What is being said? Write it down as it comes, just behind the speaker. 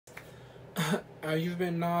Have you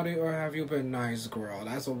been naughty or have you been nice, girl?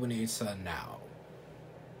 That's what we need to know.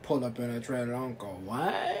 Pull up in a trailer, uncle.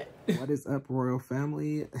 What? What is up, Royal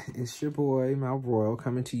family? It's your boy, Mal Royal,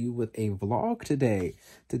 coming to you with a vlog today.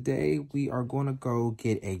 Today, we are going to go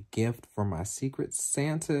get a gift for my Secret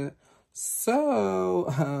Santa.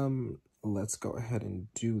 So, let's go ahead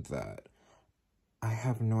and do that. I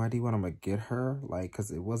have no idea what I'm going to get her,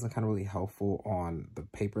 because it wasn't kind of really helpful on the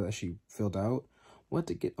paper that she filled out. What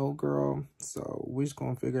to get old girl. So we're just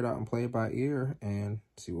gonna figure it out and play it by ear and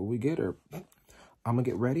see what we get her. I'm gonna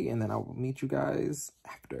get ready and then I'll meet you guys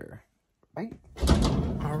after. Bye.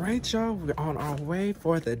 All right, y'all, we're on our way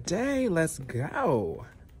for the day. Let's go.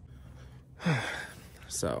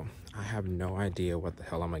 So I have no idea what the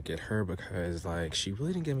hell I'm gonna get her because she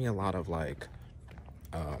really didn't give me a lot of I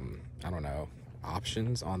don't know,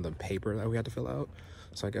 options on the paper that we had to fill out.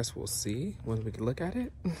 So I guess we'll see when we can look at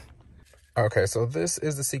it. Okay, so this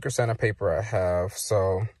is the Secret Santa paper I have.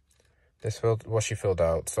 So this filled what she filled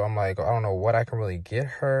out. So I'm like, I don't know what I can really get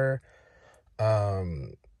her.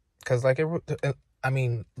 Cause I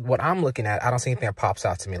mean, what I'm looking at, I don't see anything that pops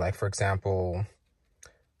out to me. Like, for example,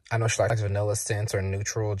 I know she likes vanilla scents or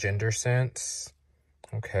neutral ginger scents.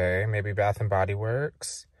 Okay, maybe Bath and Body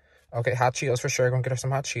Works. Okay, hot Cheetos for sure. Gonna get her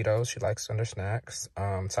some hot Cheetos. She likes under snacks.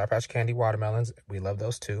 Sour Patch Candy watermelons. We love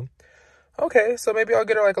those too. Okay, so maybe I'll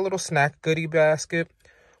get her a little snack goodie basket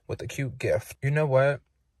with a cute gift. You know what?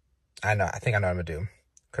 I think I know what I'm gonna do.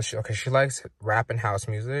 Cause she likes rap and house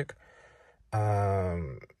music.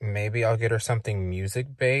 Maybe I'll get her something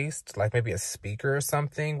music based, like maybe a speaker or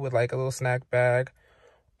something with a little snack bag.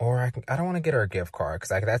 Or I don't want to get her a gift card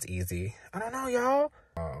because that's easy. I don't know, y'all.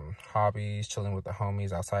 Hobbies, chilling with the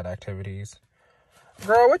homies, outside activities.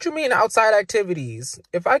 Girl, what you mean outside activities?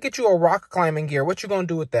 If I get you a rock climbing gear, what you gonna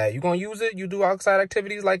do with that? You gonna use it? You do outside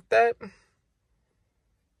activities like that?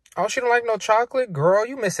 Oh, she don't like no chocolate? Girl,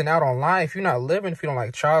 you missing out on life. You're not living if you don't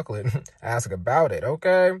like chocolate. Ask about it,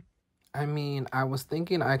 okay? I mean, I was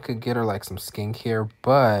thinking I could get her some skincare,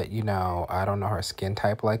 but, I don't know her skin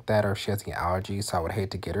type like that or if she has any allergies, so I would hate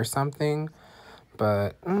to get her something.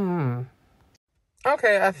 But,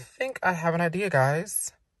 Okay, I think I have an idea,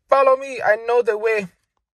 guys. Follow me, I know the way.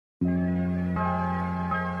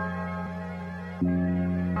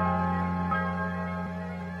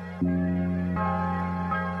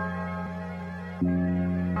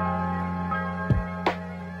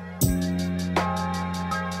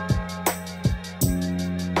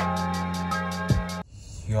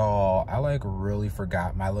 Y'all, I really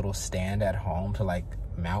forgot my little stand at home to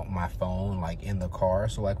mount my phone in the car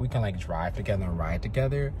so we can drive together and ride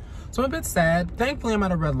together. So I'm a bit sad. Thankfully I'm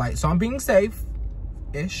at a red light, so I'm being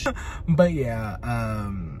safe-ish. But yeah,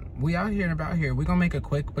 we out here and about here. We're gonna make it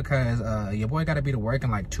quick because your boy gotta be to work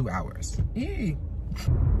in 2 hours. Yee.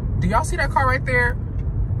 Do y'all see that car right there?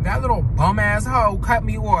 That little bum ass hoe cut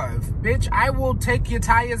me off. Bitch, I will take your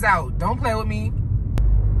tires out. Don't play with me.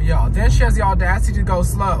 Yo, then she has the audacity to go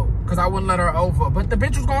slow because I wouldn't let her over. But the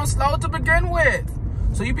bitch was going slow to begin with.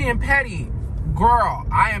 So you being petty. Girl,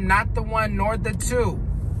 I am not the one nor the two.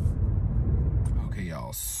 Okay,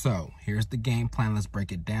 y'all. So here's the game plan. Let's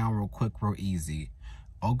break it down real quick, real easy.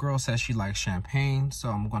 Old girl says she likes champagne, so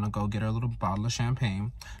I'm going to go get her a little bottle of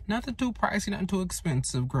champagne. Nothing too pricey, nothing too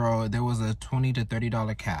expensive, girl. There was a $20 to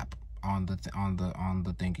 $30 cap on the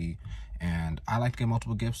thingy. And I like to get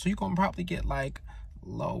multiple gifts, so you're going to probably get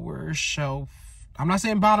lower shelf. I'm not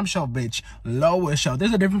saying bottom shelf, bitch. Lower shelf.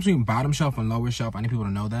 There's a difference between bottom shelf and lower shelf. I need people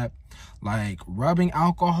to know that. Rubbing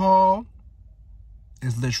alcohol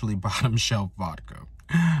is literally bottom shelf vodka.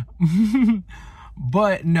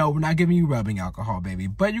 But no, we're not giving you rubbing alcohol, baby.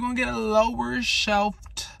 But you're gonna get a lower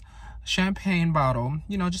shelved champagne bottle.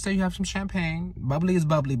 Just say you have some champagne. Bubbly is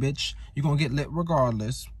bubbly, bitch. You're gonna get lit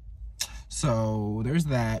regardless. So there's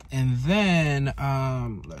that. And then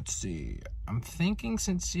let's see. I'm thinking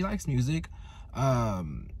since she likes music, I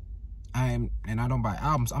don't buy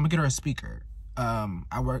albums, I'm gonna get her a speaker.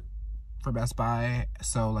 I work for Best Buy,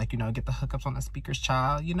 so get the hookups on the speakers,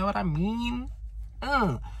 child. You know what I mean?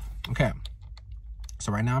 Okay.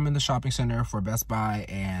 So right now I'm in the shopping center for Best Buy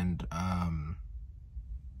and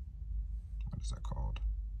what is that called?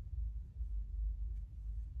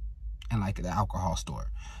 And the alcohol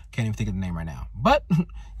store. Can't even think of the name right now. But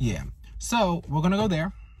yeah. So we're gonna go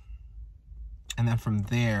there. And then from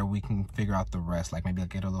there we can figure out the rest. Maybe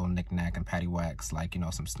get a little knick-knack and patty wax,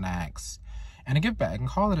 some snacks. And a gift bag and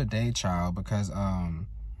call it a day, child, because I'm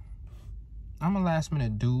a last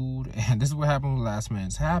minute dude and this is what happens when last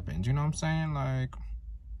minutes happens. You know what I'm saying?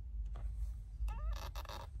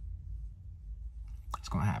 It's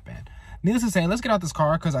gonna happen. Needless to say, let's get out this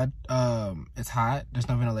car because it's hot. There's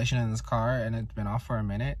no ventilation in this car and it's been off for a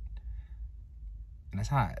minute. And it's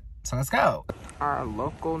hot. So let's go. Our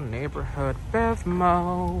local neighborhood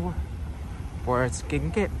Bevmo, where you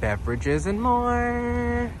can get beverages and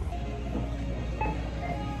more.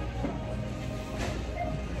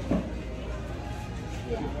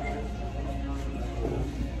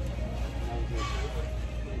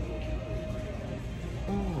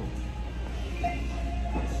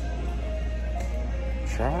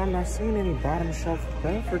 I'm not seeing any bottom shelf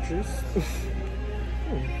beverages.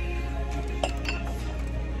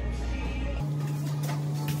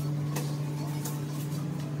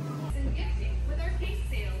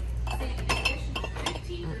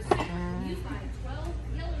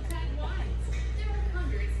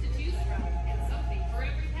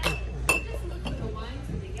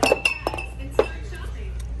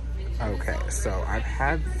 Okay, so I've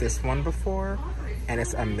had this one before and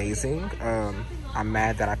it's amazing. I'm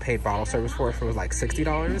mad that I paid bottle service for it. It was like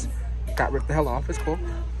 $60. Got ripped the hell off. It's cool.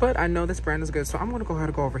 But I know this brand is good, so I'm going to go ahead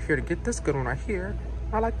and go over here to get this good one right here.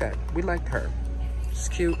 I like that. We liked her. She's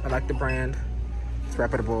cute. I like the brand. It's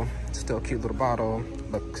reputable. It's still a cute little bottle.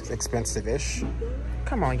 Looks expensive-ish.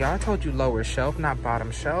 Come on, y'all. I told you lower shelf, not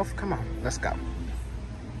bottom shelf. Come on. Let's go.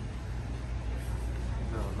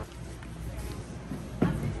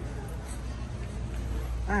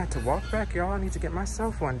 I had to walk back, y'all. I need to get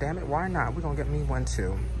myself one, damn it. Why not? We're gonna get me one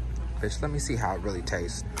too. Bitch, let me see how it really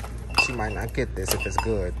tastes. She might not get this if it's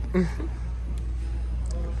good.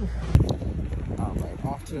 All right,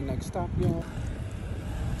 off to the next stop, y'all.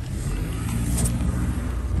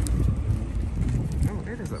 Oh,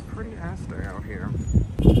 it is a pretty ass day out here.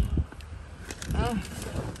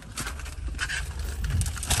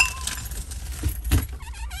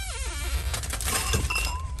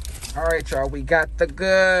 All right, y'all, we got the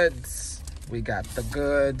goods. We got the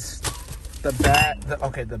goods.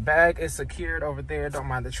 The bag is secured over there. Don't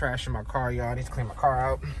mind the trash in my car, y'all. I need to clean my car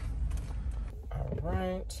out. All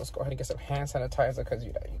right, so let's go ahead and get some hand sanitizer because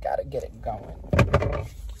you know you gotta get it going.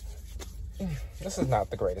 This is not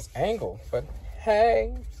the greatest angle, but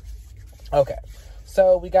hey. Okay,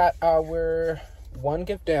 so we got our one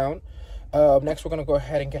gift down. Next, we're gonna go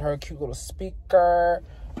ahead and get her a cute little speaker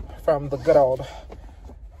from the good old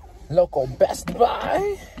local Best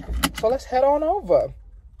Buy. So let's head on over.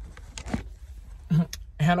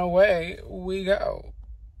 And away we go.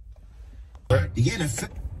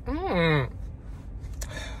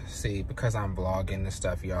 See, because I'm vlogging this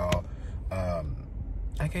stuff, y'all, I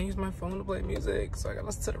can't use my phone to play music, so I gotta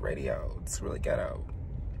listen to the radio. It's really ghetto.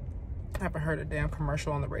 I haven't heard a damn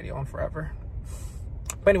commercial on the radio in forever.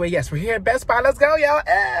 But anyway, yes, we're here at Best Buy. Let's go, y'all.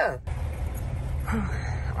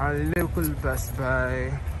 Our local Best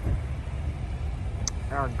Buy.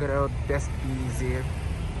 Our good old Best Easy.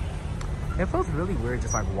 It feels really weird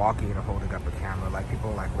just like walking and holding up a camera. Like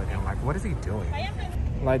people like looking like, what is he doing?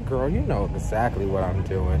 Like, girl, you know exactly what I'm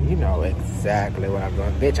doing. You know exactly what I'm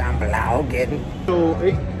doing. Bitch, I'm vlogging. So,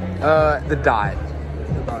 the dot.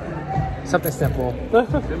 Something simple.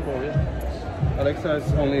 Simple, yeah.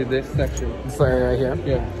 Alexa's only this section. This area right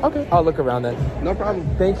here? Yeah. Okay, I'll look around then. No problem.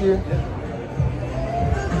 Thank you. Yeah.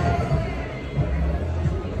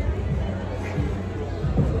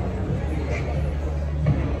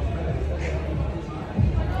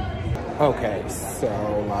 Okay, so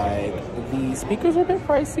like the speakers are a bit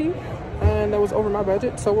pricey and that was over my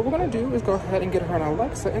budget. So what we're gonna do is go ahead and get her an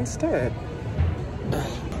Alexa instead.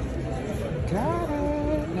 Got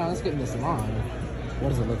it. Now let's get in this line.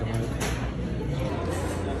 What is it looking like?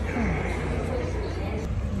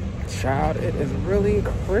 Child, it is really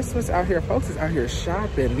Christmas out here. Folks is out here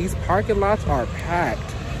shopping. These parking lots are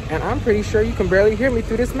packed. And I'm pretty sure you can barely hear me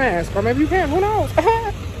through this mask. Or maybe you can, who knows?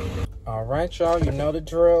 All right, y'all, you know the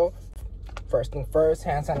drill. First thing first,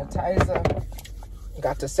 hand sanitizer.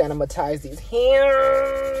 Got to sanitize these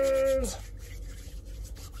hands.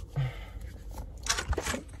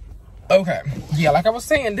 Okay, yeah, like I was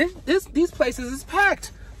saying, these places is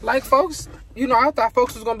packed. Like, folks, you know, I thought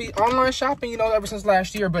folks was gonna be online shopping, you know, ever since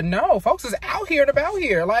last year, but no, folks is out here and about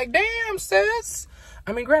here. Like, damn, sis.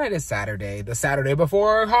 I mean, granted, it's Saturday, the Saturday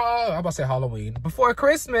before, I'm about to say Halloween, before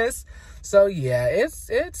Christmas. So yeah, it's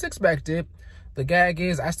expected. The gag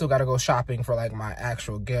is I still gotta go shopping for like my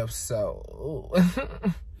actual gifts, so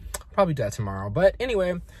probably do that tomorrow. But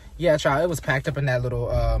anyway, yeah, child, it was packed up in that little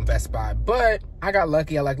Best Buy. But I got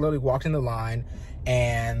lucky. I like literally walked in the line,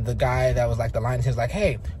 and the guy that was like the line, he was like,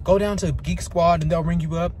 "Hey, go down to Geek Squad and they'll ring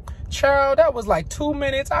you up." Child, that was like 2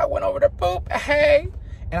 minutes. I went over to poop, hey,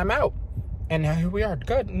 and I'm out. And now here we are,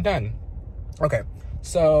 good and done. Okay,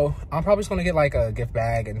 So I'm probably just gonna get like a gift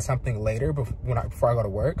bag and something later before I go to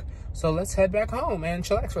work. So let's head back home and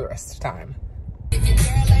chillax for the rest of the time.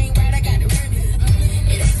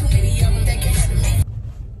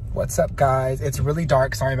 What's up, guys? It's really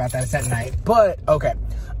dark. Sorry about that. It's at night. But okay,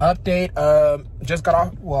 update. Just got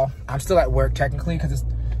off. Well, I'm still at work technically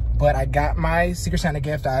but I got my Secret Santa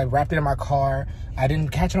gift. I wrapped it in my car. I didn't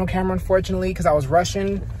catch it on camera, unfortunately, because I was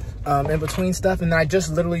rushing in between stuff. And then I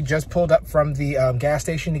literally just pulled up from the gas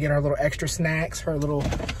station to get her little extra snacks, her little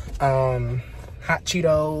hot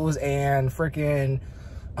Cheetos and freaking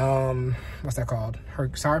what's that called?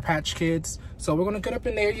 Her Sour Patch Kids. So we're gonna get up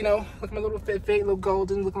in there, you know, look at my little fit, little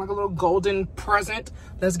golden, looking like a little golden present.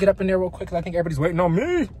 Let's get up in there real quick, because I think everybody's waiting on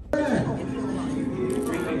me.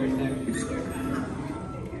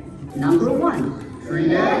 Number 1.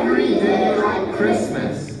 Treat every day like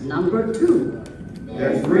Christmas. Number 2.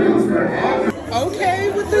 There's room for every.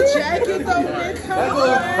 Okay, with the jacket though, man. Come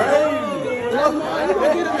on. You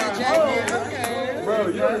gonna get him that jacket? Okay. Bro,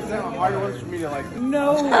 you understand how hard it was for me to like.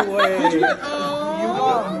 No way. You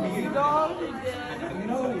got me, dog?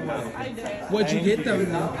 No way. What'd you get though?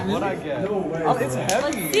 What'd I get? No way. Oh, it's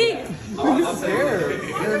heavy. I'm scared.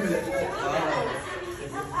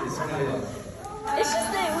 It's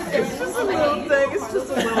just that with It's just a little thing. It's just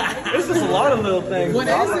a little. It's just a lot of little things. What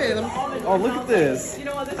is it? Oh, look at this. You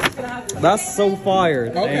know what? This is gonna happen. That's so fire.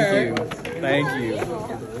 Okay. Thank you. Thank you.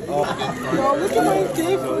 Oh, look at my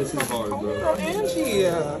gift. This is hard, bro. Angie.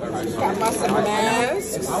 Got my some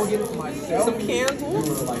masks, some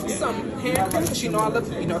candles, some hair cream, because you know I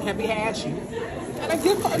love, you know, can't be ashy. And a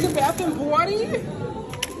gift card to Bath and Body.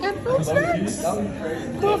 And fruit snacks.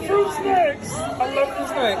 The fruit snacks. I love fruit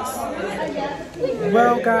snacks.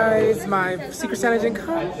 Well, guys, my Secret Santa didn't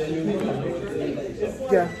come.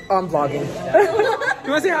 Yeah, I'm vlogging.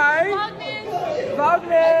 You want to say hi?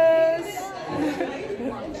 Vlogmas.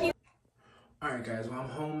 Alright guys, well I'm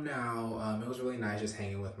home now. It was really nice just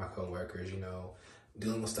hanging with my co-workers, you know,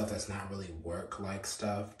 dealing with stuff that's not really work-like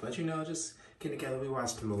stuff, but you know, just getting together. We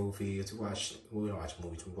watched movies, we don't watch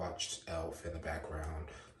movies, we watched Elf in the background,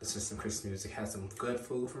 listened to some Christmas music, had some good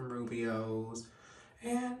food from Rubio's,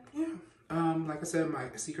 and yeah, like I said, my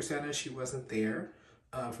Secret Santa, she wasn't there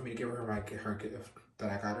for me to give her her gift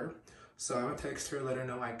that I got her, so I'm gonna text her, let her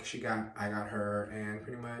know like I got her, and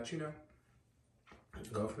pretty much, you know,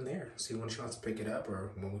 go from there. See when she wants to pick it up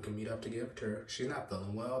or when we can meet up to give it to her. She's not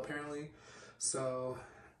feeling well apparently. So,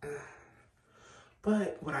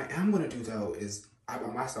 but what I am going to do though is I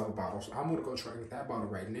bought myself a bottle. So I'm going to go drink that bottle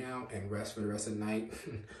right now and rest for the rest of the night.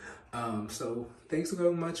 So thanks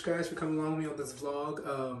so much guys for coming along with me on this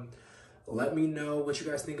vlog. Let me know what you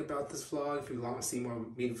guys think about this vlog. If you want to see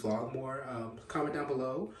me vlog more, comment down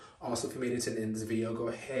below. Also, if you made it to the end of this video, go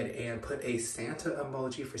ahead and put a Santa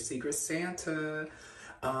emoji for Secret Santa.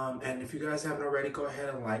 And if you guys haven't already, go ahead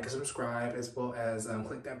and like and subscribe, as well as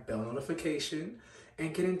click that bell notification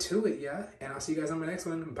and get into it, yeah? And I'll see you guys on my next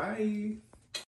one. Bye!